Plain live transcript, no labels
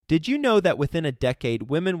Did you know that within a decade,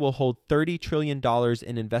 women will hold $30 trillion in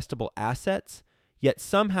investable assets? Yet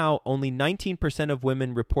somehow only 19% of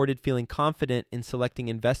women reported feeling confident in selecting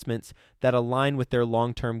investments that align with their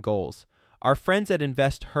long-term goals. Our friends at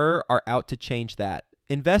Invest Her are out to change that.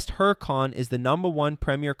 Invest Her Con is the #1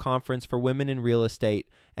 premier conference for women in real estate,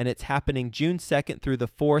 and it's happening June 2nd through the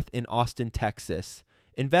 4th in Austin, Texas.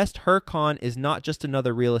 Invest Her Con is not just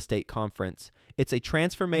another real estate conference. It's a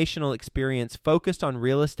transformational experience focused on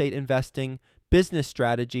real estate investing, business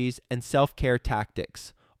strategies, and self-care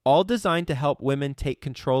tactics, all designed to help women take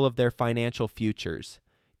control of their financial futures.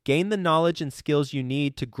 Gain the knowledge and skills you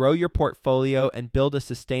need to grow your portfolio and build a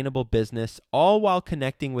sustainable business, all while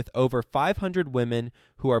connecting with over 500 women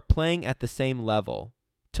who are playing at the same level.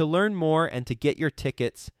 To learn more and to get your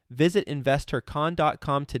tickets, visit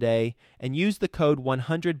investhercon.com today and use the code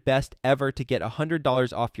 100BESTEVER to get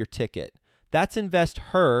 $100 off your ticket. That's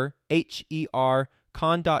InvestHer, H-E-R,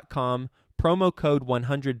 con.com, promo code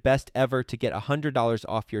 100BESTEVER to get $100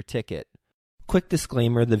 off your ticket. Quick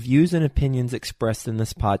disclaimer, the views and opinions expressed in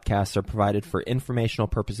this podcast are provided for informational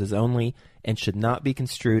purposes only and should not be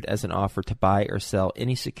construed as an offer to buy or sell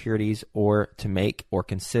any securities or to make or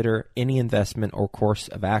consider any investment or course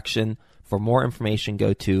of action. For more information,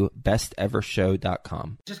 go to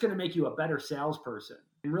bestevershow.com. It's just going to make you a better salesperson.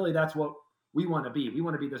 And really, that's what we want to be. We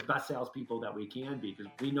want to be the best salespeople that we can be,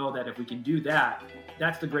 because we know that if we can do that,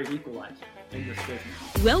 that's the great equalizer in this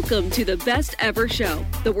business. Welcome to the Best Ever Show,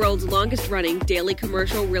 the world's longest running daily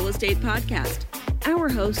commercial real estate podcast. Our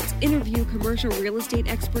hosts interview commercial real estate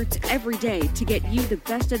experts every day to get you the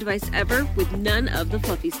best advice ever with none of the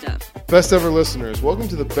fluffy stuff. Best ever listeners, welcome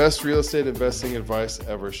to the Best Real Estate Investing Advice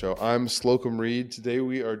Ever Show. I'm Slocum Reed. Today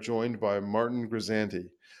we are joined by Martin Grizzanti.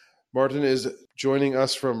 Martin is joining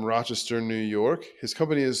us from Rochester, New York. His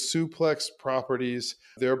company is Suplex Properties.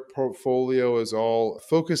 Their portfolio is all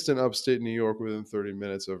focused in upstate New York within 30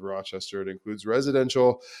 minutes of Rochester. It includes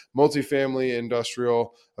residential, multifamily,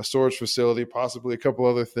 industrial, a storage facility, possibly a couple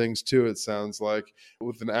other things too, it sounds like,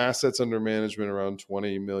 with an assets under management around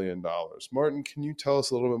 $20 million. Martin, can you tell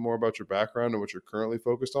us a little bit more about your background and what you're currently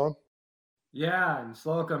focused on? Yeah, and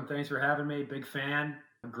Slocum, thanks for having me. Big fan.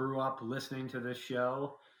 I grew up listening to this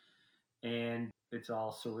show, and it's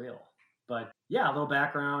all surreal. But yeah, a little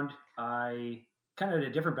background. I kind of had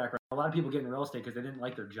a different background. A lot of people get in real estate because they didn't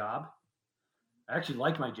like their job. I actually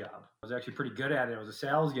liked my job. I was actually pretty good at it. I was a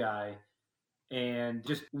sales guy and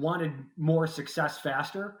just wanted more success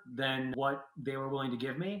faster than what they were willing to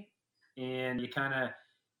give me. And you kind of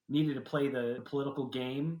needed to play the political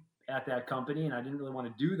game at that company, and I didn't really want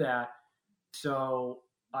to do that. So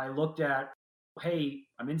I looked at, hey,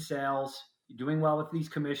 I'm in sales, doing well with these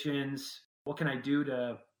commissions. What can I do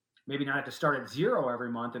to maybe not have to start at zero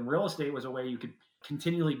every month? And real estate was a way you could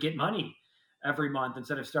continually get money every month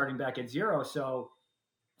instead of starting back at zero. So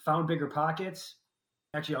found Bigger Pockets.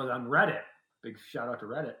 Actually, I was on Reddit. Big shout out to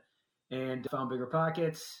Reddit. And found Bigger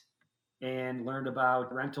Pockets and learned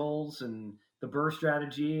about rentals and the BRRRR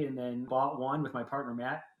strategy, and then bought one with my partner,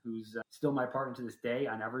 Matt, who's still my partner to this day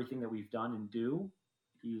on everything that we've done and do.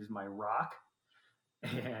 He's my rock.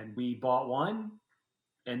 And we bought one,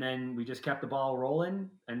 and then we just kept the ball rolling,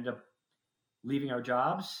 ended up leaving our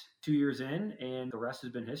jobs 2 years in, and the rest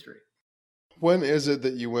has been history. When is it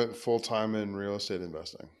that you went full-time in real estate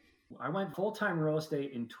investing? I went full-time real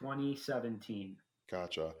estate in 2017.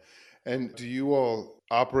 Gotcha. And do you all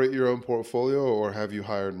operate your own portfolio, or have you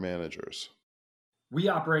hired managers? We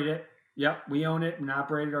operate it. Yep, we own it and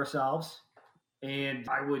operate it ourselves. And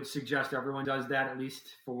I would suggest everyone does that at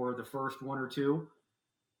least for the first one or two,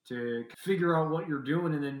 to figure out what you're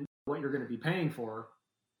doing and then what you're going to be paying for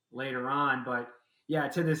later on. But yeah,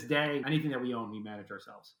 to this day, anything that we own, we manage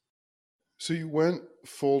ourselves. So you went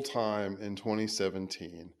full-time in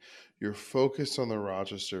 2017. You're focused on the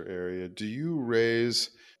Rochester area. Do you raise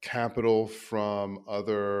capital from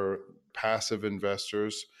other passive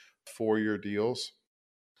investors for your deals?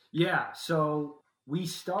 Yeah, so we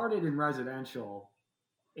started in residential,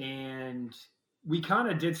 and we kind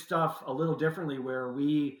of did stuff a little differently where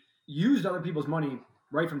we used other people's money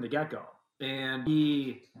right from the get-go. And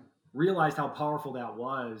we realized how powerful that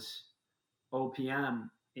was, OPM,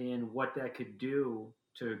 and what that could do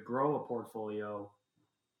to grow a portfolio.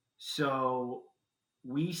 So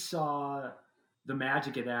we saw the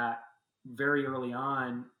magic of that very early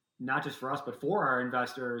on, not just for us, but for our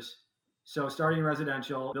investors. So starting in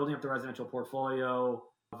residential, building up the residential portfolio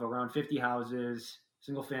of around 50 houses,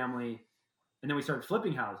 single family. And then we started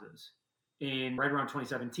flipping houses in right around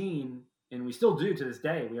 2017. And we still do to this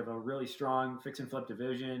day. We have a really strong fix and flip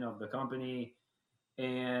division of the company.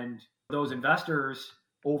 And those investors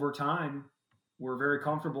over time we're very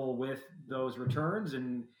comfortable with those returns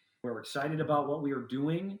and we're excited about what we were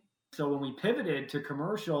doing. So when we pivoted to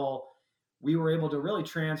commercial, we were able to really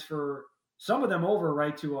transfer some of them over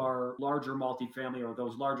right to our larger multifamily or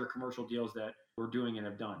those larger commercial deals that we're doing and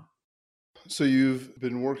have done. So you've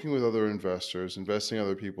been working with other investors, investing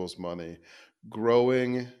other people's money,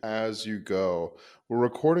 growing as you go. We're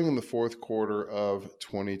recording in the fourth quarter of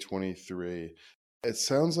 2023. It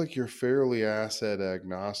sounds like you're fairly asset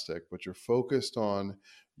agnostic, but you're focused on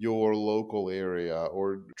your local area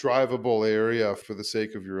or drivable area for the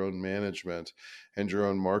sake of your own management and your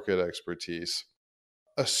own market expertise.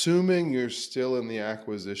 Assuming you're still in the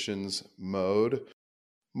acquisitions mode,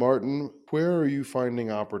 Martin, where are you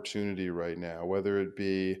finding opportunity right now, whether it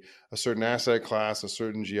be a certain asset class, a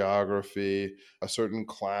certain geography, a certain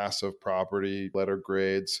class of property, letter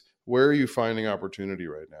grades? Where are you finding opportunity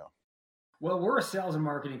right now? Well, we're a sales and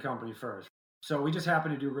marketing company first. So we just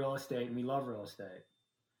happen to do real estate and we love real estate.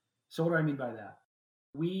 So what do I mean by that?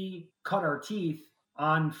 We cut our teeth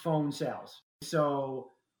on phone sales.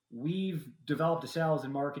 So we've developed a sales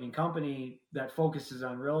and marketing company that focuses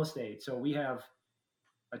on real estate. So we have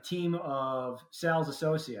a team of sales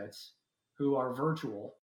associates who are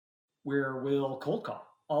virtual where we'll cold call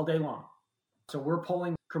all day long. So we're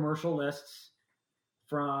pulling commercial lists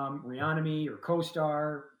from Reonomy or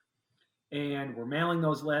CoStar, and we're mailing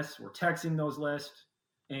those lists, we're texting those lists,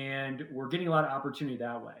 and we're getting a lot of opportunity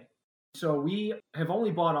that way. So we have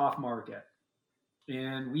only bought off market,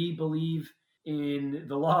 and we believe in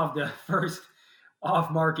the law of the first off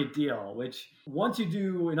market deal, which once you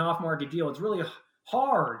do an off market deal, it's really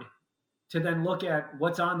hard to then look at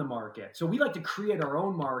what's on the market. So we like to create our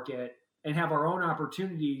own market and have our own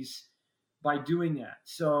opportunities by doing that.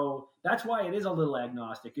 So that's why it is a little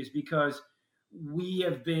agnostic, is because we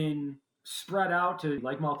have been spread out to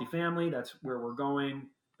like multifamily. That's where we're going.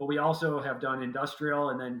 But we also have done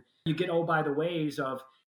industrial. And then you get, oh, by the ways of,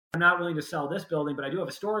 I'm not willing to sell this building, but I do have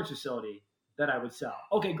a storage facility that I would sell.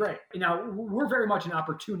 Okay, great. Now, we're very much an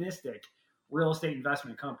opportunistic real estate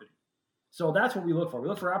investment company. So that's what we look for. We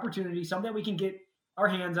look for opportunity, something that we can get our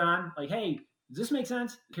hands on. Like, hey, does this make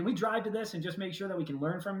sense? Can we drive to this and just make sure that we can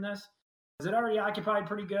learn from this? Is it already occupied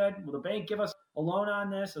pretty good? Will the bank give us a loan on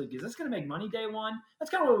this? Like, is this going to make money day one? That's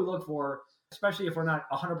kind of what we look for, especially if we're not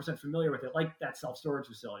 100% familiar with it, like that self-storage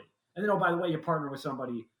facility. And then, oh, by the way, you partner with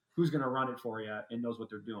somebody who's going to run it for you and knows what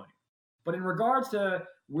they're doing. But in regards to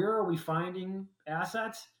where are we finding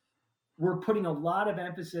assets, we're putting a lot of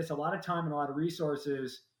emphasis, a lot of time, and a lot of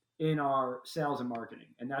resources in our sales and marketing.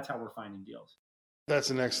 And that's how we're finding deals.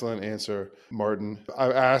 That's an excellent answer, Martin.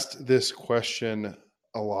 I've asked this question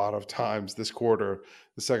a lot of times this quarter,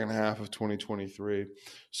 the second half of 2023.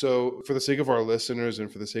 So for the sake of our listeners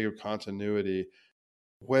and for the sake of continuity,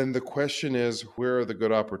 when the question is, where are the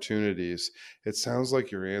good opportunities? It sounds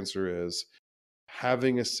like your answer is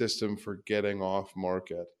having a system for getting off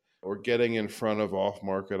market or getting in front of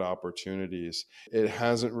off-market opportunities. It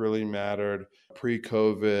hasn't really mattered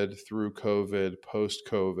pre-COVID, through COVID,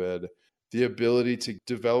 post-COVID. The ability to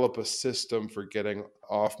develop a system for getting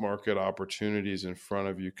off-market opportunities in front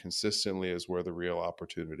of you consistently is where the real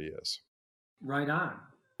opportunity is. Right on.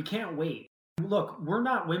 We can't wait. Look, we're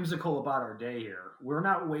not whimsical about our day here. We're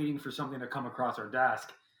not waiting for something to come across our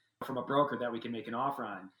desk from a broker that we can make an offer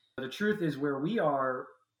on. The truth is where we are,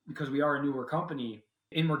 because we are a newer company,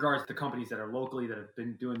 in regards to companies that are locally that have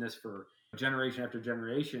been doing this for generation after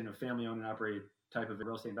generation of family-owned and operated type of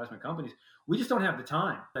real estate investment companies, we just don't have the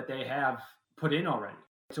time that they have put in already.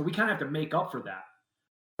 So we kind of have to make up for that.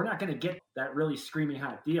 We're not going to get that really screaming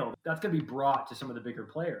hot deal. That's going to be brought to some of the bigger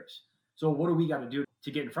players. So what do we got to do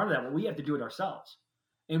to get in front of that? Well, we have to do it ourselves.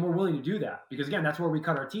 And we're willing to do that because, again, that's where we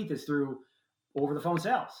cut our teeth, is through over-the-phone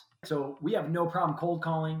sales. So we have no problem cold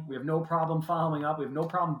calling. We have no problem following up. We have no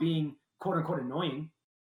problem being quote-unquote annoying,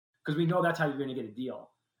 because we know that's how you're going to get a deal.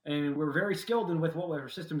 And we're very skilled in with what our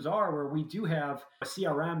systems are, where we do have a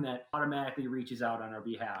CRM that automatically reaches out on our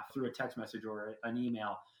behalf through a text message or an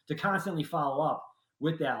email to constantly follow up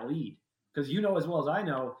with that lead. Because you know as well as I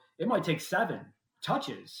know, it might take 7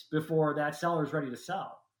 touches before that seller is ready to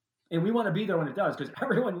sell. And we want to be there when it does, because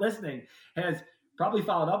everyone listening has probably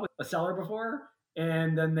followed up with a seller before,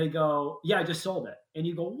 and then they go, yeah, I just sold it. And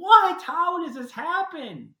you go, what? How does this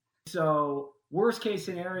happen? So worst case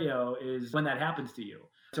scenario is when that happens to you.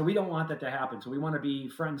 So we don't want that to happen. So we want to be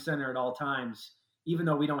front and center at all times, even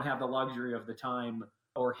though we don't have the luxury of the time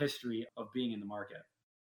or history of being in the market.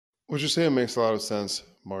 What you're saying makes a lot of sense,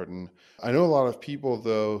 Martin. I know a lot of people,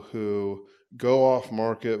 though, who go off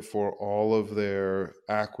market for all of their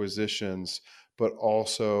acquisitions, but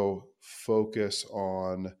also focus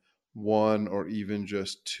on one or even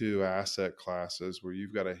just two asset classes where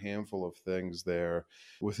you've got a handful of things there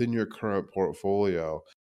within your current portfolio.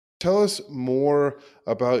 Tell us more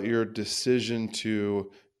about your decision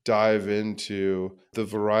to dive into the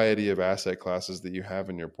variety of asset classes that you have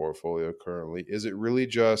in your portfolio currently. Is it really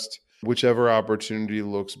just whichever opportunity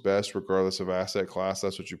looks best, regardless of asset class,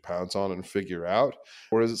 that's what you pounce on and figure out?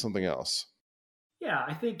 Or is it something else? Yeah,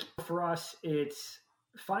 I think for us, it's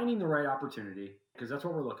finding the right opportunity, because that's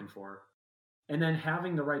what we're looking for. And then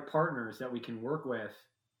having the right partners that we can work with,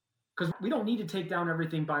 because we don't need to take down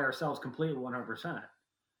everything by ourselves completely 100%.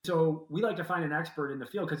 So we like to find an expert in the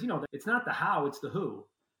field, because, it's not the how, it's the who.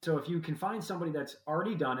 So if you can find somebody that's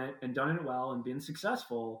already done it and done it well and been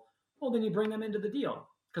successful, well, then you bring them into the deal.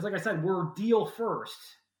 Because like I said, we're deal first.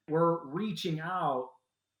 We're reaching out.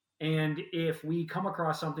 And if we come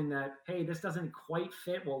across something that, hey, this doesn't quite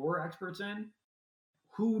fit what we're experts in,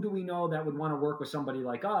 who do we know that would want to work with somebody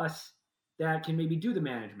like us that can maybe do the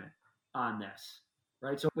management on this,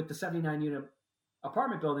 right? So with the 79-unit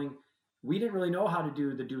apartment building, we didn't really know how to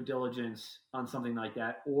do the due diligence on something like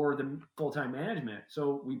that or the full-time management.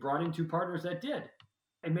 So we brought in two partners that did.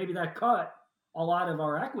 And maybe that cut a lot of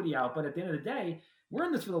our equity out. But at the end of the day, we're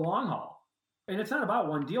in this for the long haul. And it's not about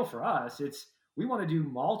one deal for us. We want to do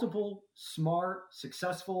multiple smart,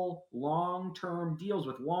 successful, long-term deals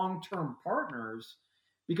with long-term partners,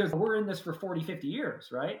 because we're in this for 40, 50 years,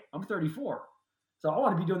 right? I'm 34. So I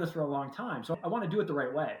want to be doing this for a long time. So I want to do it the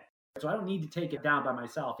right way. So I don't need to take it down by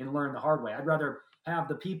myself and learn the hard way. I'd rather have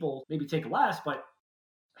the people maybe take less, but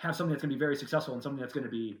have something that's going to be very successful and something that's going to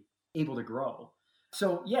be able to grow.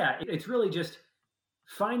 So yeah, it's really just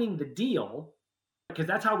finding the deal, because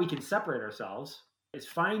that's how we can separate ourselves, is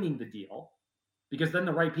finding the deal, because then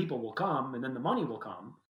the right people will come and then the money will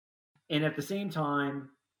come. And at the same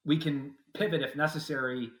time, we can pivot if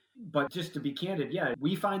necessary. But just to be candid, yeah,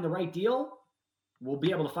 we find the right deal, we'll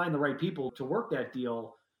be able to find the right people to work that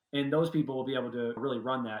deal. And those people will be able to really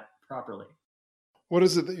run that properly. What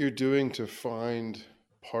is it that you're doing to find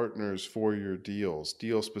partners for your deals,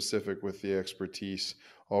 deal specific with the expertise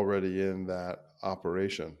already in that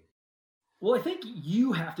operation? Well, I think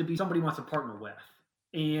you have to be somebody who wants to partner with.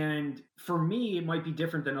 And for me, it might be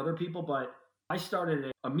different than other people, but I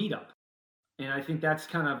started a meetup. And I think that's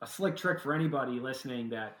kind of a slick trick for anybody listening,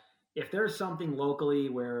 that if there's something locally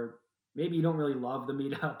where maybe you don't really love the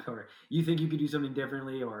meetup, or you think you could do something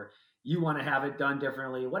differently, or you want to have it done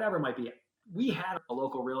differently, whatever it might be. We had a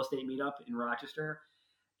local real estate meetup in Rochester,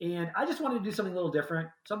 and I just wanted to do something a little different,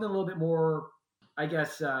 something a little bit more, I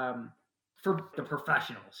guess, for the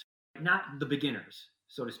professionals, not the beginners,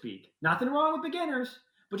 so to speak. Nothing wrong with beginners,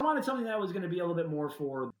 but I wanted something that was going to be a little bit more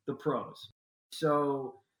for the pros.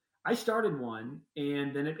 So I started one,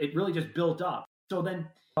 and then it really just built up. So then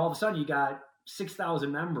all of a sudden you got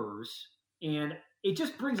 6,000 members, and it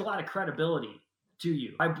just brings a lot of credibility to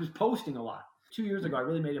you. I was posting a lot. 2 years ago, I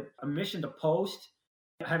really made a mission to post,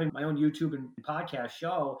 having my own YouTube and podcast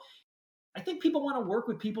show. I think people want to work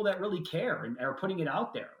with people that really care and are putting it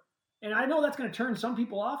out there. And I know that's going to turn some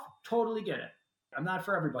people off. Totally get it. I'm not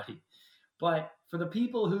for everybody. But for the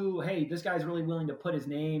people who, hey, this guy's really willing to put his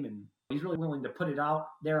name and he's really willing to put it out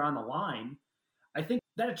there on the line, I think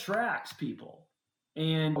that attracts people.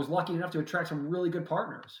 And I was lucky enough to attract some really good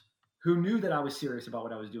partners who knew that I was serious about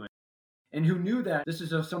what I was doing, and who knew that this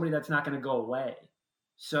is somebody that's not going to go away.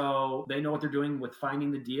 So they know what they're doing with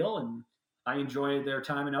finding the deal, and I enjoy their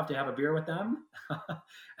time enough to have a beer with them.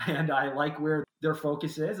 And I like where their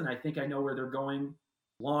focus is, and I think I know where they're going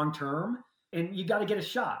long term. And you got to get a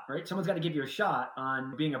shot, right? Someone's got to give you a shot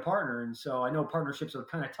on being a partner. And so I know partnerships are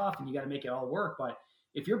kind of tough and you got to make it all work. But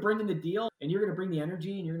if you're bringing the deal and you're going to bring the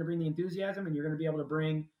energy and you're going to bring the enthusiasm and you're going to be able to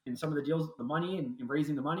bring in some of the deals, the money and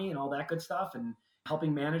raising the money and all that good stuff and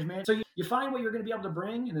helping management. So you find what you're going to be able to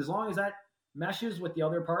bring. And as long as that meshes with the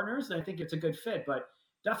other partners, I think it's a good fit. But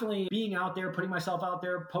definitely being out there, putting myself out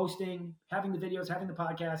there, posting, having the videos, having the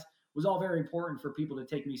podcast was all very important for people to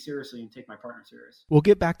take me seriously and take my partner serious. We'll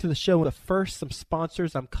get back to the show, but first, some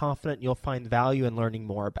sponsors I'm confident you'll find value in learning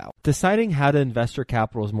more about. Deciding how to invest your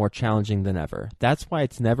capital is more challenging than ever. That's why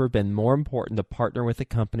it's never been more important to partner with a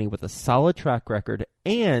company with a solid track record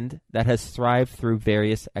and that has thrived through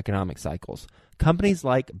various economic cycles. Companies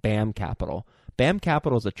like BAM Capital. BAM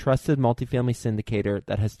Capital is a trusted multifamily syndicator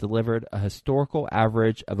that has delivered a historical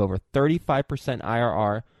average of over 35%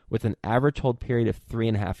 IRR with an average hold period of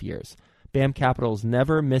 3.5 years. BAM Capital has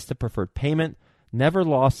never missed a preferred payment, never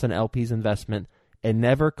lost an LP's investment, and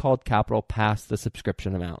never called capital past the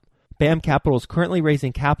subscription amount. BAM Capital is currently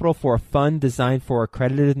raising capital for a fund designed for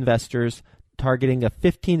accredited investors targeting a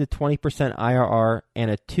 15 to 20% IRR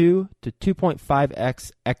and a 2 to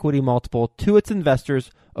 2.5x equity multiple to its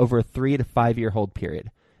investors over a 3 to 5 year hold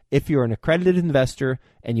period. If you're an accredited investor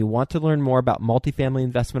and you want to learn more about multifamily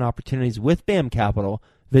investment opportunities with BAM Capital,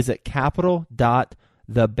 visit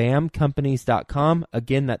capital.thebamcompanies.com.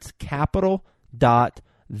 Again, that's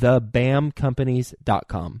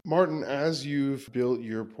capital.thebamcompanies.com. Martin, as you've built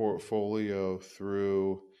your portfolio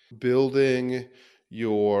through building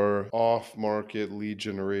your off-market lead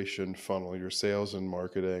generation funnel, your sales and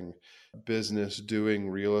marketing business, doing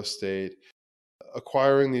real estate,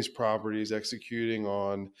 acquiring these properties, executing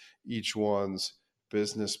on each one's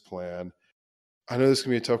business plan. I know this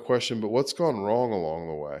can be a tough question, but what's gone wrong along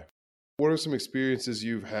the way? What are some experiences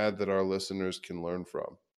you've had that our listeners can learn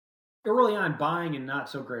from? Early on, buying in not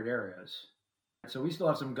so great areas. So we still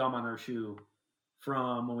have some gum on our shoe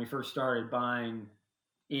from when we first started buying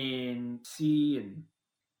in C and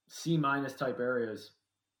C- type areas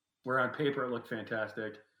where on paper it looked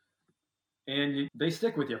fantastic. And they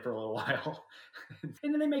stick with you for a little while.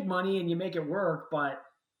 And then they make money and you make it work. But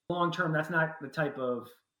long term, that's not the type of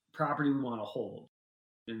property we want to hold.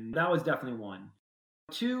 And that was definitely one.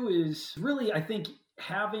 Two is really, I think,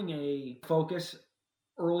 having a focus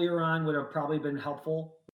earlier on would have probably been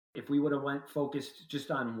helpful. If we would have went focused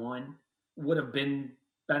just on one, would have been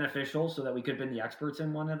beneficial so that we could have been the experts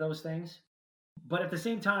in one of those things. But at the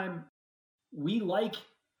same time, we like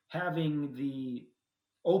having the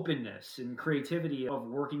openness and creativity of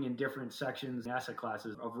working in different sections, asset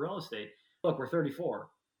classes of real estate. Look, we're 34.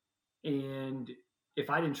 And if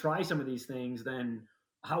I didn't try some of these things, then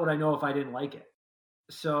how would I know if I didn't like it?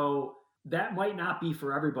 So that might not be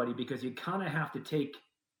for everybody because you kind of have to take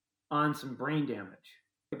on some brain damage.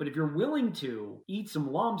 But if you're willing to eat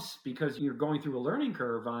some lumps because you're going through a learning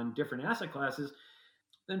curve on different asset classes,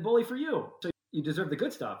 then bully for you. So you deserve the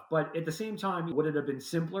good stuff. But at the same time, would it have been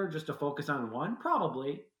simpler just to focus on one?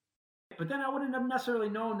 Probably. But then I wouldn't have necessarily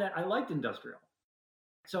known that I liked industrial.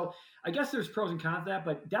 So I guess there's pros and cons to that,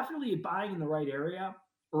 but definitely buying in the right area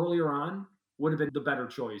earlier on would have been the better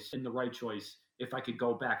choice and the right choice if I could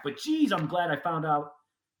go back. But geez, I'm glad I found out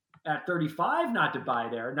at 35 not to buy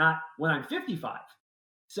there, not when I'm 55.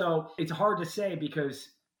 So it's hard to say because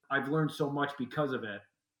I've learned so much because of it.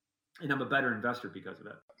 And I'm a better investor because of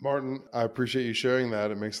it. Martin, I appreciate you sharing that.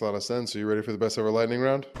 It makes a lot of sense. Are you ready for the best ever lightning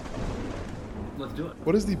round? Let's do it.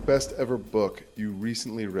 What is the best ever book you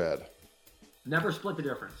recently read? Never Split the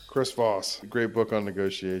Difference. Chris Voss, a great book on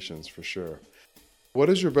negotiations for sure. What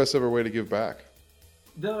is your best ever way to give back?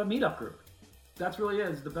 The meetup group. That really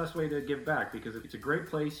is the best way to give back because it's a great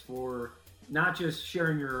place for not just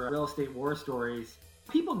sharing your real estate war stories.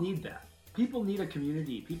 People need that. People need a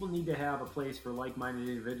community. People need to have a place for like-minded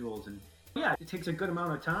individuals. And yeah, it takes a good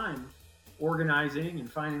amount of time organizing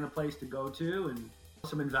and finding a place to go to and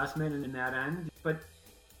some investment in that end. But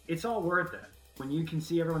it's all worth it. When you can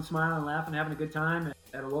see everyone smiling, laughing, having a good time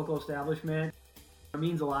at a local establishment, it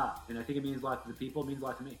means a lot. And I think it means a lot to the people. It means a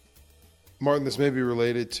lot to me. Martin, this may be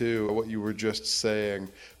related to what you were just saying,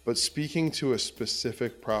 but speaking to a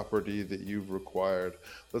specific property that you've acquired,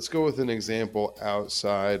 let's go with an example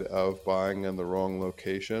outside of buying in the wrong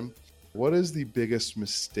location. What is the biggest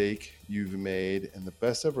mistake you've made and the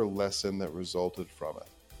best ever lesson that resulted from it?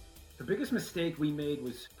 The biggest mistake we made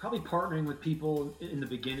was probably partnering with people in the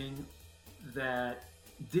beginning that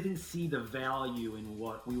didn't see the value in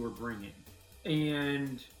what we were bringing.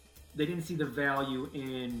 And they didn't see the value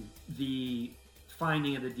in the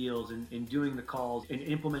finding of the deals and doing the calls and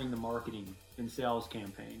implementing the marketing and sales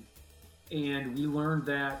campaign. And we learned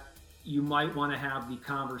that you might want to have the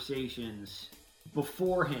conversations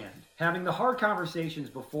beforehand, having the hard conversations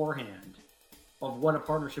beforehand of what a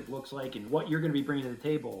partnership looks like and what you're going to be bringing to the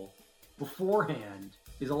table beforehand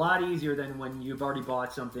is a lot easier than when you've already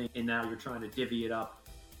bought something and now you're trying to divvy it up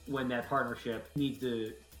when that partnership needs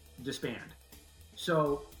to disband.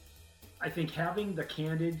 So I think having the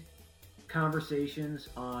candid conversations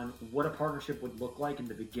on what a partnership would look like in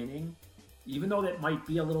the beginning, even though that might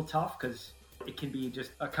be a little tough because it can be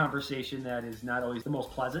just a conversation that is not always the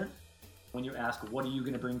most pleasant when you ask, what are you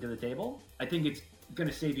going to bring to the table? I think it's going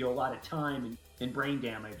to save you a lot of time and brain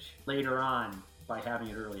damage later on by having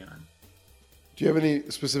it early on. Do you have any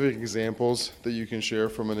specific examples that you can share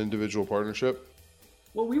from an individual partnership?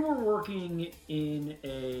 Well, we were working in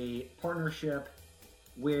a partnership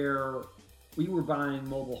where we were buying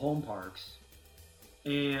mobile home parks,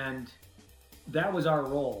 and that was our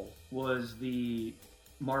role, was the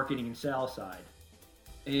marketing and sales side.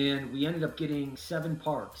 And we ended up getting 7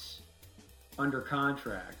 parks under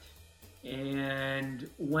contract. And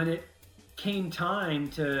when it came time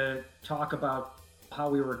to talk about how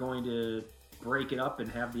we were going to break it up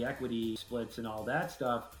and have the equity splits and all that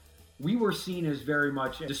stuff, we were seen as very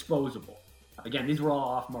much disposable. Again, these were all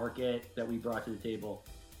off market that we brought to the table.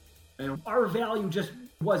 And our value just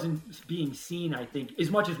wasn't being seen, I think, as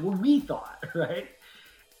much as what we thought, right?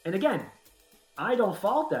 And again, I don't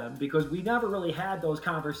fault them because we never really had those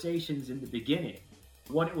conversations in the beginning,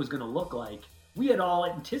 what it was going to look like. We had all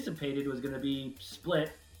anticipated it was going to be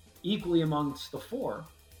split equally amongst the four,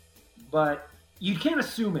 but you can't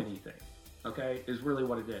assume anything, okay, is really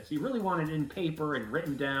what it is. You really want it in paper and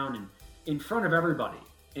written down and in front of everybody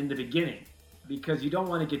in the beginning, because you don't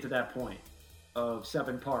want to get to that point of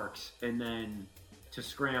 7 parks and then to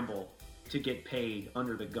scramble to get paid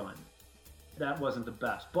under the gun. That wasn't the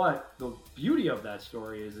best. But the beauty of that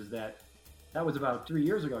story is that was about 3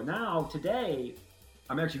 years ago. Now, today,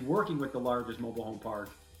 I'm actually working with the largest mobile home park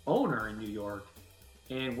owner in New York,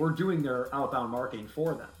 and we're doing their outbound marketing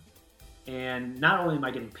for them. And not only am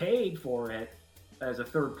I getting paid for it as a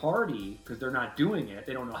third party, because they're not doing it,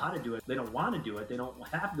 they don't know how to do it, they don't want to do it, they don't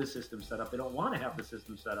have the system set up, they don't want to have the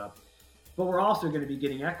system set up, but we're also going to be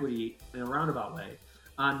getting equity in a roundabout way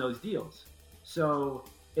on those deals. So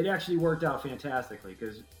it actually worked out fantastically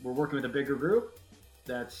because we're working with a bigger group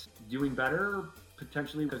that's doing better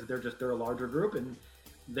potentially because they're a larger group and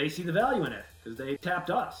they see the value in it because they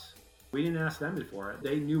tapped us. We didn't ask them before.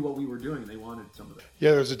 They knew what we were doing and they wanted some of it.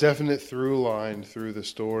 Yeah, there's a definite through line through the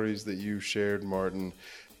stories that you shared, Martin,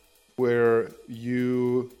 where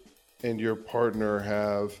you and your partner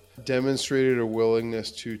have demonstrated a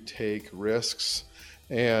willingness to take risks.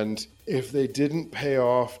 And if they didn't pay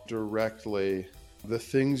off directly, the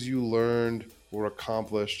things you learned were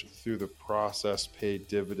accomplished through the process paid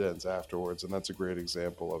dividends afterwards. And that's a great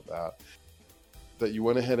example of that you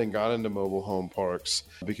went ahead and got into mobile home parks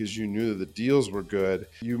because you knew that the deals were good.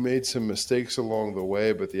 You made some mistakes along the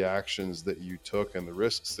way, but the actions that you took and the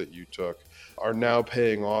risks that you took are now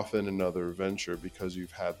paying off in another venture because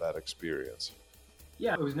you've had that experience.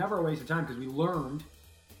 Yeah, it was never a waste of time because we learned.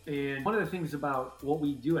 And one of the things about what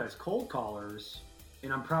we do as cold callers,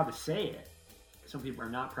 and I'm proud to say it, some people are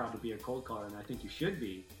not proud to be a cold caller, and I think you should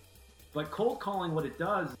be. But cold calling, what it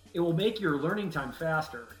does, it will make your learning time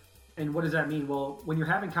faster. And what does that mean? Well, when you're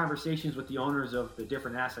having conversations with the owners of the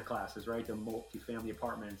different asset classes, right? The multifamily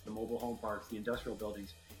apartments, the mobile home parks, the industrial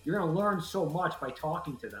buildings, you're going to learn so much by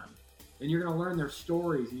talking to them. And you're going to learn their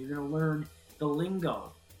stories, and you're going to learn the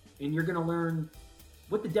lingo, and you're going to learn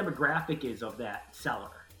what the demographic is of that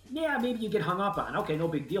seller. Yeah, maybe you get hung up on, okay, no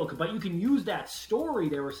big deal, but you can use that story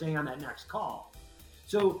they were saying on that next call.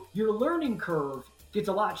 So your learning curve gets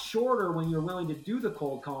a lot shorter when you're willing to do the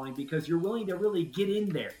cold calling because you're willing to really get in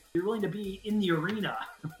there. You're willing to be in the arena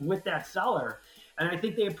with that seller. And I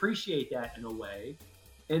think they appreciate that in a way.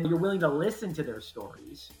 And you're willing to listen to their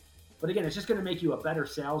stories. But again, it's just going to make you a better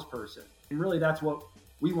salesperson. And really, that's what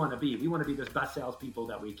we want to be. We want to be the best salespeople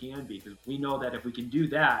that we can be because we know that if we can do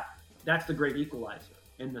that, that's the great equalizer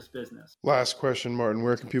in this business. Last question, Martin.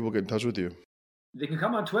 Where can people get in touch with you? They can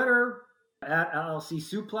come on Twitter at LLC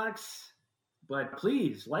Suplex. But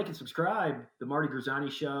please like and subscribe, The Marty Grizzanti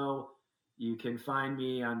Show. You can find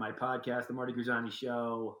me on my podcast, The Marty Grizzanti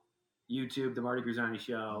Show, YouTube, The Marty Grizzanti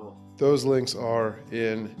Show. Those links are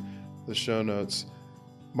in the show notes.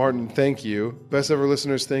 Martin, thank you. Best ever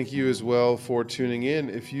listeners, thank you as well for tuning in.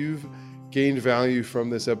 If you've gained value from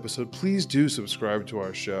this episode, please do subscribe to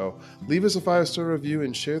our show. Leave us a 5-star review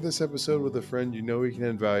and share this episode with a friend you know we can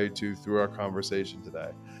add value to through our conversation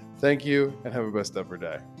today. Thank you and have a best ever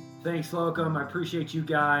day. Thanks, Slocum. I appreciate you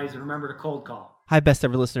guys. And remember to cold call. Hi, best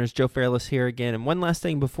ever listeners. Joe Fairless here again. And one last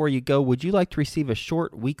thing before you go, would you like to receive a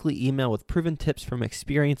short weekly email with proven tips from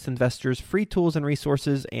experienced investors, free tools and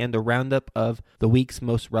resources, and a roundup of the week's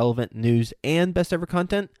most relevant news and best ever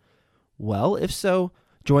content? Well, if so,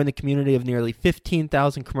 join the community of nearly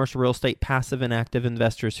 15,000 commercial real estate passive and active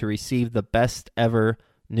investors who receive the best ever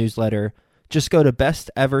newsletter. Just go to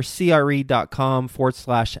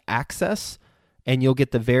bestevercre.com/access. And you'll get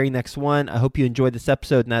the very next one. I hope you enjoyed this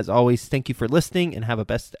episode. And as always, thank you for listening and have a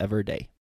best ever day.